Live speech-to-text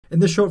In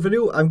this short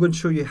video, I'm going to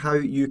show you how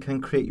you can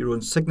create your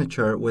own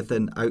signature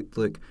within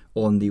Outlook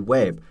on the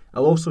web.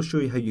 I'll also show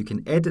you how you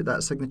can edit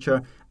that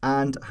signature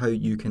and how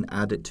you can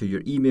add it to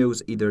your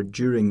emails either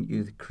during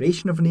the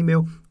creation of an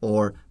email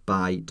or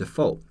by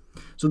default.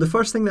 So the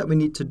first thing that we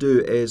need to do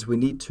is we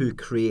need to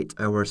create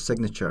our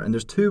signature, and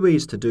there's two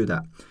ways to do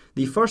that.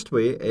 The first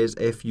way is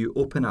if you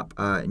open up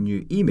a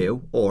new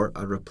email or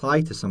a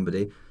reply to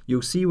somebody,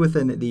 you'll see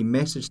within the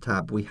message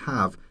tab we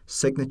have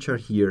signature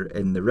here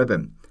in the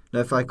ribbon. Now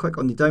if I click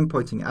on the down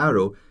pointing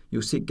arrow,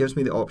 you'll see it gives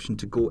me the option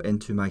to go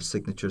into my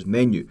signatures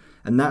menu,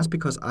 and that's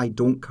because I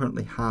don't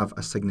currently have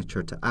a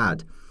signature to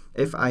add.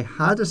 If I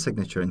had a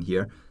signature in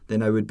here,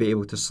 then I would be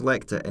able to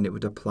select it and it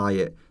would apply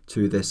it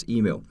to this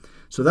email.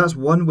 So that's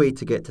one way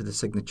to get to the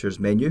signatures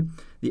menu.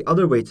 The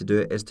other way to do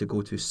it is to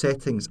go to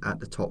settings at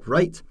the top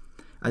right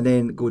and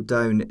then go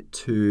down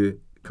to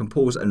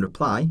compose and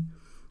reply,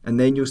 and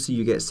then you'll see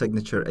you get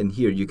signature in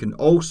here. You can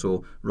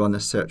also run a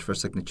search for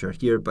signature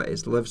here, but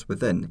it lives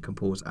within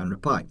compose and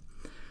reply.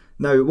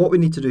 Now what we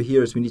need to do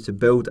here is we need to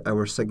build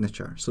our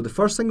signature. So the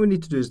first thing we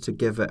need to do is to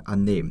give it a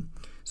name.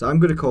 So I'm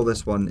going to call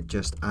this one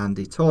just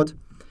Andy Todd,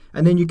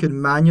 and then you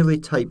can manually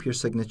type your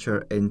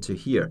signature into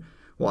here.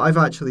 What I've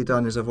actually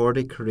done is I've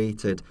already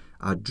created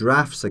a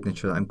draft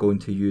signature that I'm going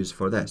to use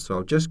for this. So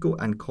I'll just go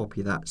and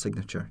copy that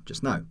signature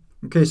just now.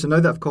 Okay, so now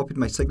that I've copied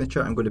my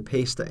signature, I'm going to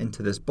paste it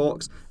into this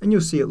box, and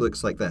you'll see it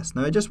looks like this.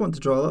 Now I just want to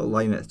draw a little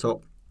line at the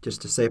top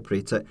just to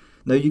separate it.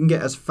 Now you can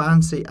get as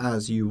fancy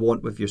as you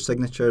want with your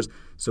signatures,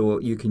 so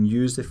you can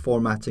use the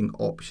formatting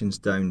options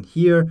down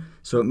here.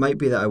 So it might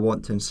be that I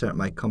want to insert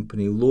my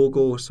company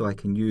logo, so I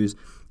can use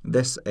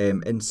this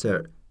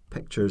insert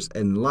pictures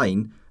in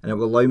line, and it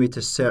will allow me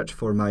to search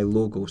for my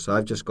logo. So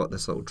I've just got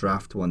this little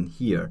draft one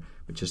here,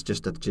 which is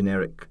just a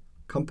generic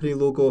company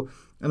logo,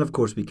 and of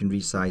course we can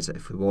resize it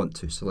if we want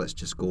to, so let's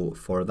just go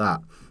for that.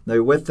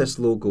 Now with this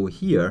logo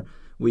here,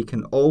 we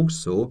can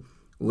also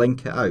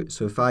link it out.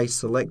 So if I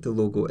select the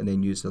logo and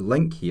then use the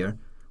link here,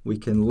 we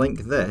can link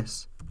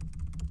this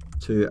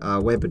to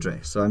a web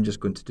address. So I'm just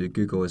going to do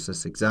Google as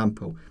this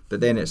example,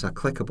 but then it's a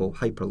clickable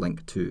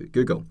hyperlink to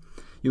Google.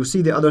 You'll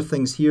see the other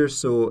things here,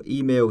 so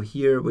email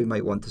here, we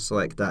might want to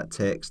select that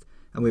text,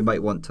 and we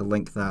might want to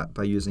link that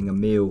by using a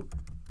mail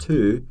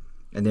to,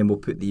 and then we'll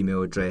put the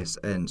email address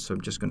in. So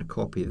I'm just going to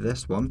copy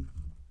this one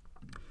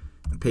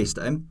and paste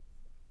it in.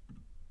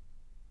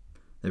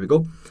 There we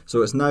go.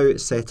 So it's now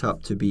set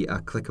up to be a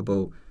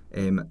clickable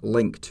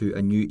link to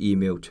a new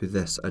email to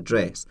this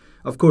address.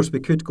 Of course, we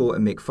could go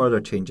and make further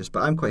changes,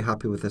 but I'm quite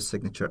happy with this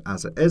signature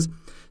as it is.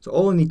 So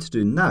all I need to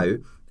do now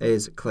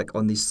is click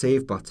on the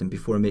Save button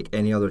before I make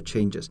any other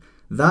changes.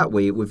 That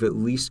way, we've at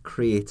least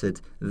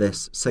created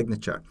this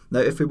signature. Now,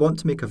 if we want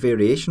to make a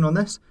variation on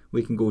this,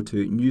 we can go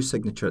to New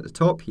Signature at the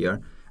top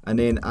here, and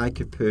then I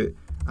could put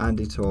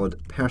Andy Todd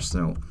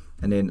Personal.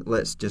 And then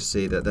let's just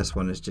say that this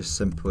one is just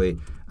simply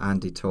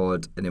Andy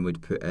Todd, and then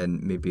we'd put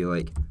in maybe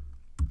like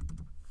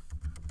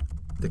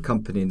the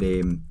company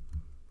name,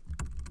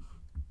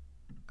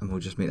 and we'll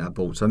just make that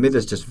bold. So I made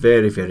this just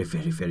very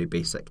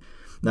basic.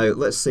 Now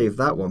let's save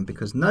that one,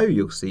 because now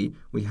you'll see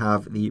we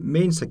have the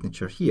main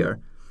signature here,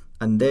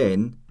 and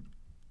then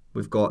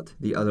we've got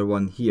the other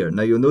one here.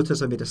 Now you'll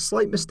notice I made a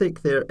slight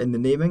mistake there in the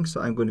naming,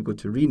 so I'm going to go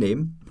to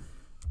rename,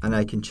 and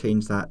I can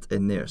change that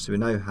in there. So we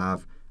now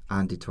have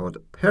Andy Todd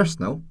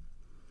Personal,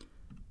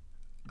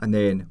 and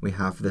then we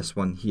have this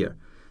one here.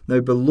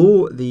 Now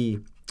below the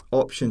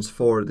options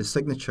for the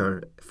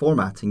signature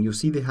formatting, you'll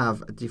see they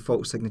have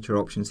default signature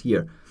options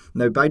here.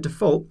 Now by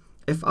default,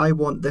 if I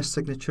want this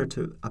signature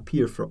to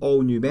appear for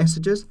all new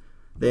messages,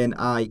 then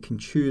I can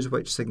choose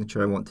which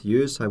signature I want to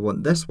use. So I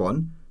want this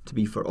one to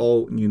be for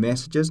all new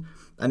messages,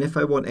 and if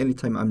I want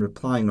anytime I'm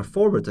replying or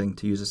forwarding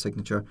to use a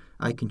signature,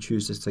 I can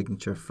choose the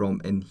signature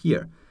from in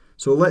here.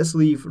 So let's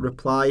leave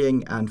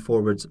replying and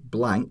forwards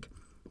blank,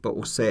 but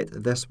we'll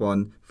set this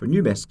one for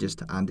new messages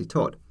to Andy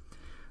Todd.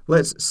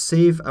 Let's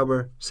save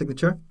our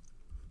signature.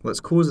 Let's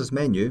close this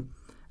menu,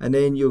 and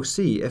then you'll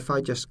see if I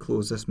just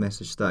close this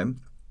message down,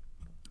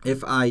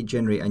 if I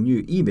generate a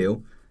new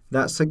email,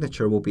 that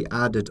signature will be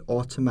added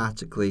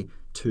automatically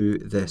to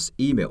this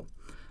email.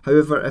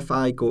 However, if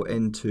I go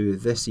into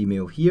this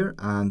email here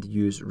and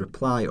use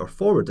reply or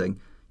forwarding,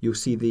 you'll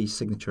see the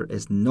signature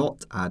is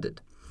not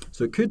added.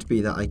 So it could be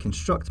that I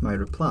construct my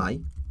reply,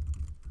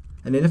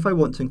 and then if I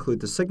want to include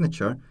the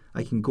signature,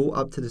 I can go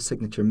up to the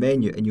signature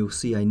menu, and you'll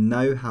see I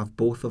now have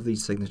both of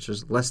these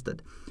signatures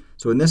listed.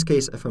 So in this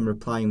case, if I'm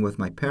replying with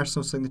my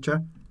personal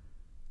signature,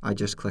 I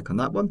just click on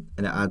that one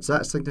and it adds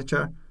that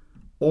signature,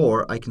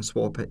 or I can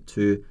swap it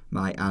to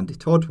my Andy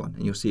Todd one,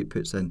 and you'll see it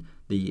puts in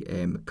the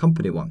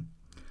company one.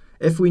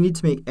 If we need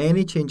to make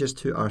any changes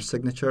to our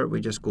signature, we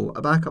just go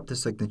back up to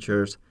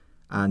signatures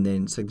and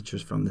then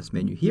signatures from this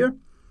menu here,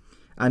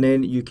 and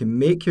then you can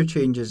make your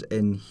changes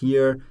in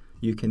here.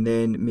 You can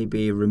then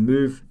maybe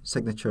remove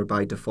signature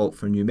by default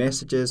for new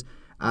messages,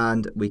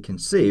 and we can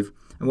save.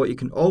 And what you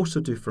can also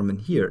do from in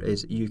here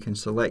is you can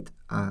select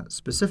a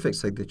specific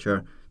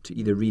signature to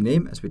either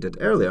rename, as we did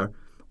earlier,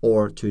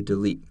 or to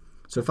delete.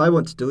 So if I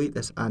want to delete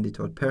this Andy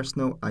Todd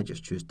Personal, I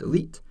just choose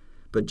delete,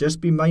 But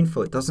just be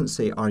mindful, it doesn't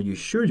say, are you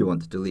sure you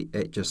want to delete?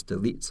 It just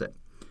deletes it.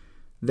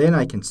 Then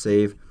I can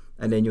save,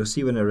 and then you'll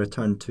see when I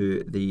return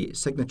to the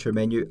signature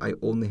menu, I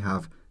only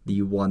have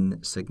the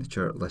one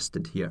signature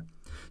listed here.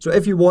 So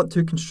if you want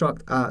to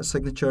construct a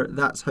signature,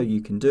 that's how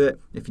you can do it.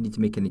 If you need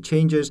to make any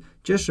changes,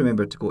 just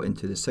remember to go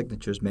into the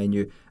signatures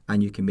menu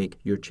and you can make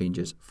your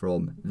changes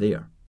from there.